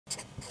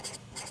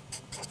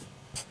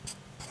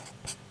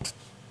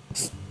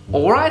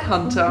Alright,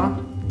 Hunter,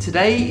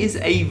 today is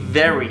a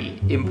very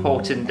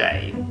important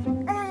day.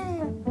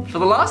 For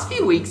the last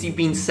few weeks, you've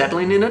been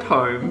settling in at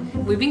home.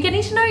 We've been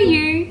getting to know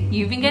you,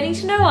 you've been getting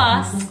to know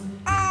us.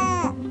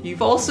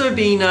 You've also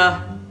been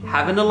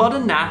having a lot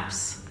of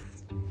naps.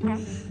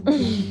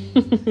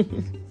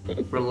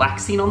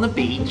 Relaxing on the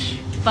beach.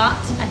 But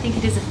I think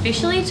it is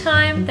officially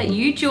time that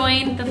you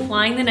join the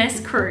Flying the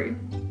Nest crew.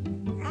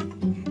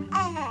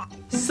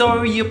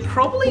 So you're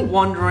probably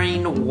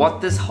wondering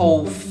what this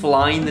whole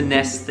flying the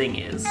nest thing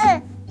is.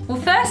 Well,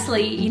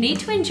 firstly, you need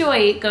to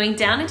enjoy going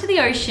down into the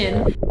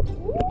ocean,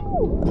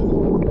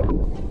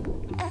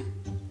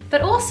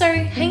 but also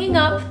hanging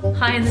up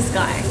high in the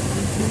sky.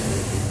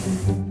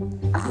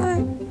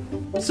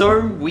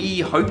 So we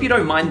hope you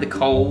don't mind the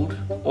cold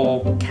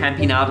or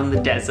camping out in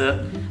the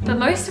desert. But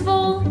most of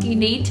all, you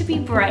need to be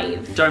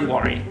brave. Don't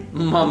worry,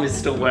 Mum is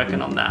still working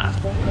on that.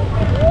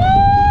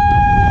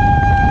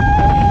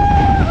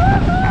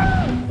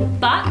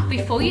 But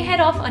before you head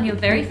off on your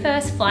very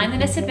first Flying the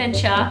Nest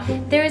adventure,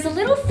 there is a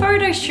little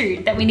photo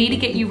shoot that we need to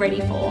get you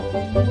ready for.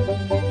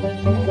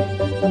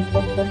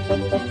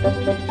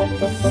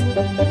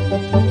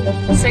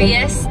 So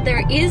yes,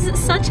 there is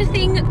such a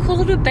thing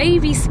called a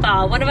baby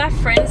spa. One of our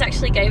friends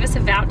actually gave us a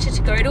voucher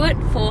to go to it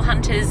for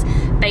Hunter's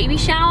baby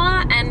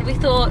shower, and we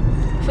thought,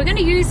 if we're going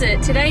to use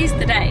it, today's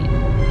the day.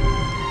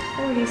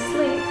 Already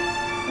asleep,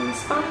 and the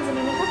spa hasn't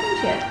even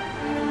happened yet.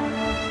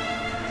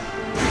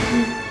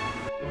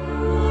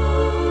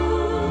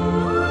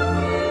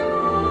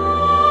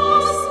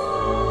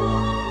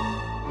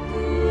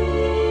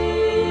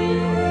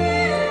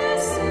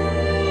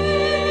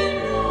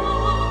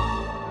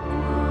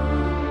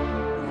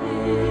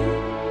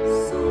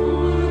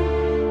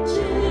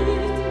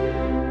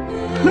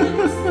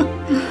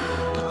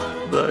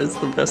 That is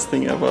the best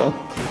thing ever.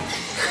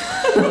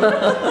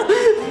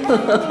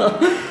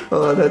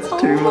 Oh, that's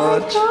too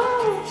much. Oh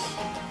my gosh.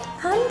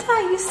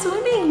 Hunter, you're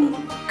swimming.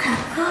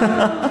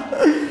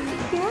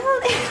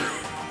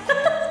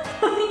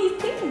 What do you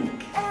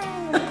think?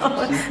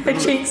 Her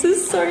cheeks are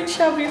so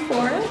chubby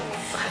for it.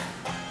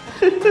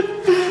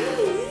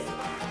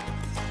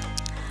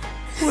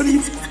 What do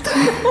you think?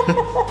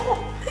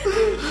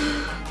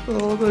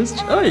 Oh, those...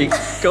 Oh, you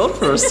gone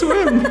for a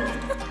swim.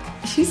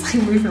 She's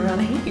like moving around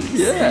heaps.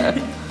 Yeah.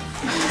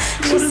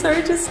 She's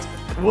so just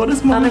What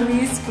is Mum...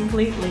 unamused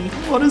completely.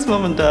 What does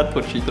Mum and Dad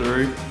put you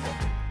through?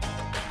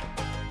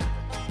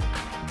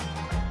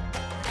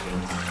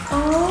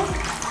 Oh.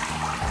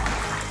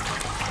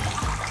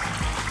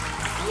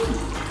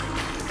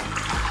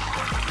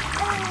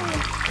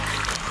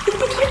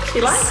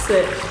 She likes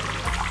it.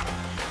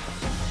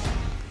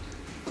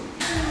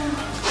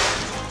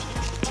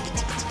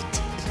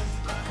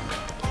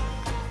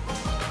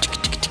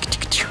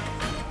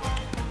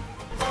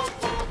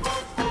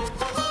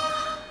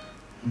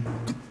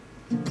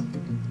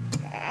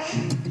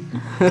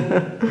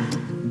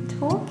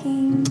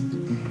 Talking.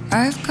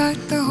 I've got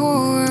the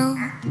whole world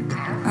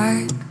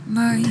at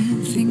my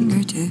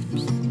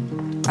fingertips.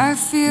 I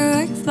feel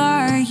like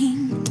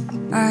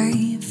flying.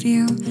 I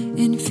feel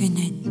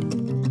infinite.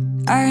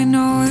 I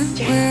know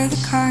that we're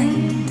the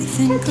kind that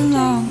think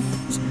along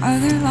some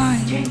other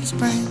lines,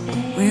 but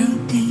we'll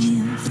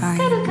be fine.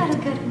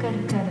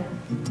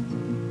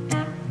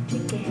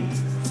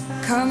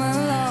 Come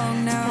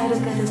along now.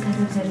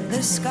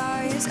 The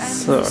sky is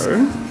endless.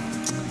 So,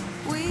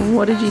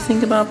 what did you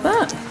think about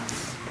that?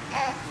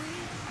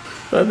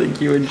 I think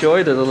you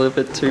enjoyed it a little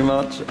bit too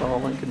much. Oh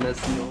my goodness.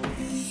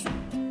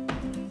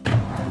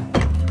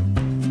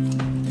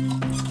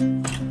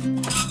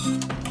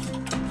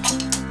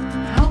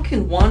 How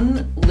can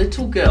one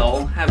little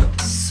girl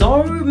have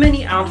so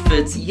many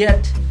outfits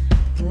yet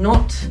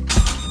not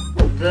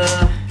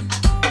the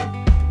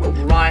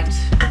right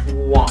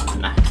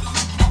one?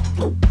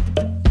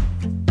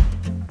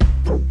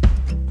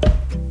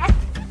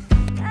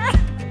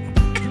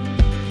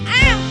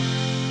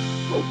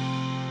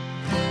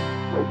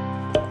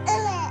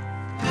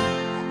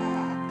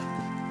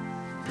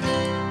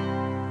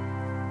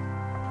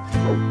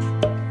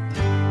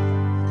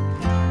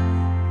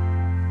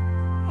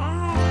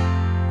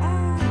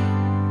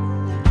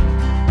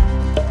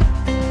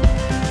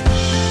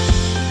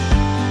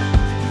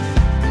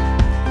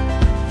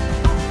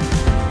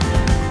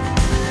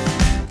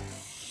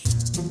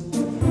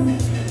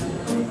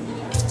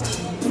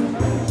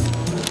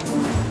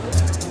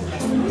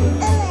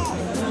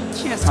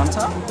 Cheers,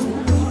 Hunter.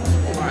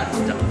 Alright,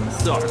 Hunter.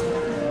 So,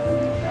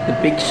 the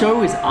big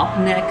show is up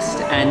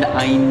next, and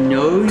I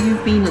know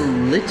you've been a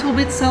little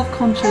bit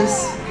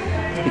self-conscious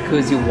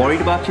because you're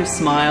worried about your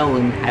smile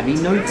and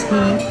having no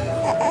teeth.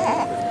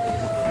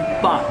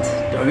 But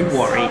don't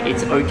worry,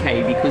 it's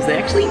okay because they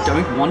actually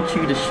don't want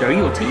you to show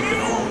your teeth at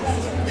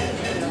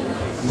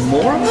all.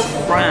 More of a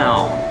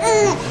frown.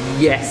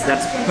 Yes,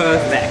 that's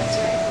perfect.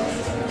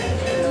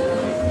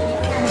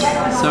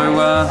 So,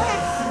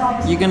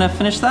 you gonna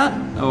finish that?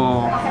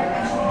 Or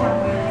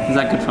is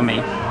that good for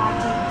me?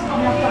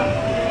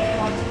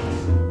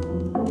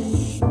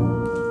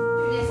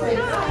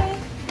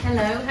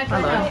 Hello, how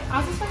can I help? I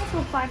was just wanting to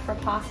apply for a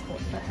passport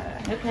for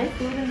her. Okay.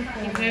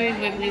 You're very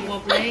wibbly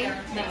wobbly.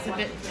 That's a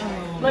bit.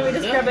 Oh, Let me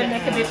just grab her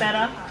neck a bit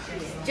better.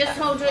 Just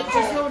hold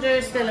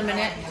her still a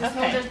minute. Just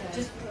hold her.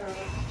 Just.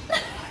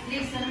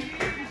 Listen.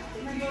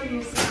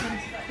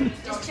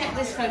 Just check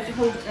this photo.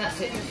 Hold.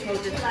 That's it. Just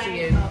hold it to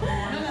you.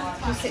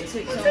 For 6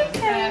 weeks old. Okay.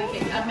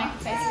 Perfect. I'll make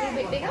the face a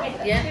little bit bigger.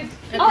 Yeah. Okay.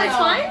 Oh, it's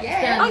fine?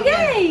 Yeah. Oh,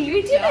 yay!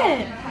 We did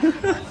it!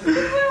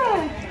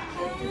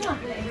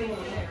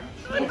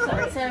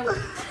 So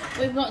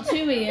we've got 2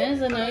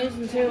 ears, a nose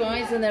and 2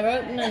 eyes, and they're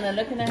open and they're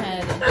looking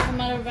ahead. It doesn't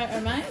matter about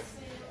her mouth.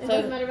 It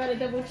doesn't matter about a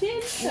double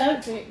chin?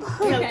 No. So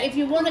if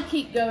you want to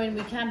keep going,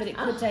 we can, but it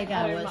could take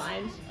hours. I don't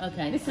mind.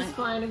 Okay. This is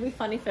fine. It'll be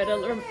funny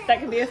photo. That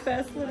can be a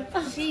first little.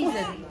 She's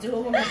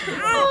adorable.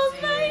 Oh,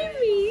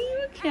 baby.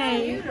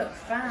 Okay. You look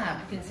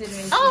fab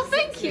considering she's Oh,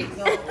 6 thank you. weeks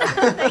old.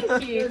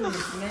 Thank you.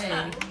 Goodness me.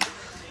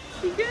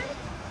 You good?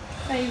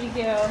 Baby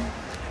girl.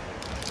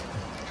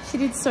 She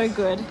did so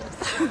good.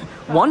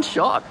 One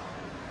shot.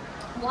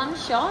 One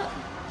shot.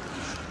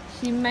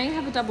 She may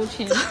have a double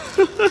chin.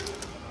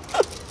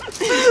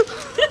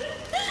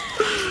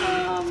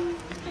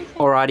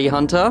 Alrighty,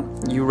 Hunter,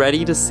 you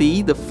ready to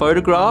see the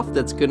photograph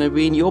that's going to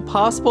be in your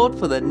passport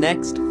for the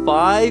next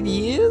 5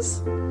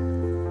 years?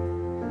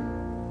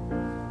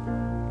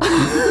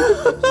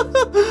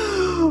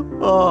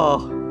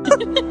 Oh.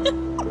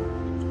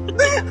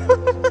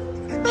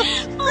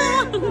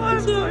 I'm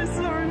so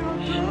sorry,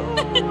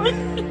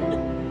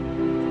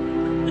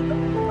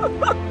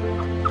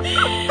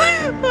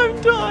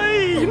 I'm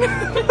dying.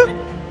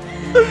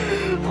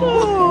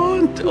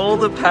 Oh, all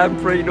the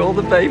pampering, all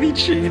the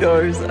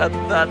Babychinos, and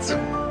that's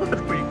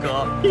what we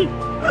got.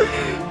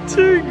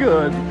 Too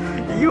good.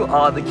 You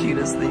are the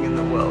cutest thing in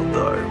the world,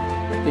 though.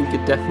 I think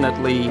it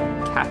definitely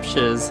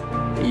captures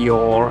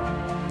your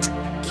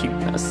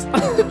cuteness.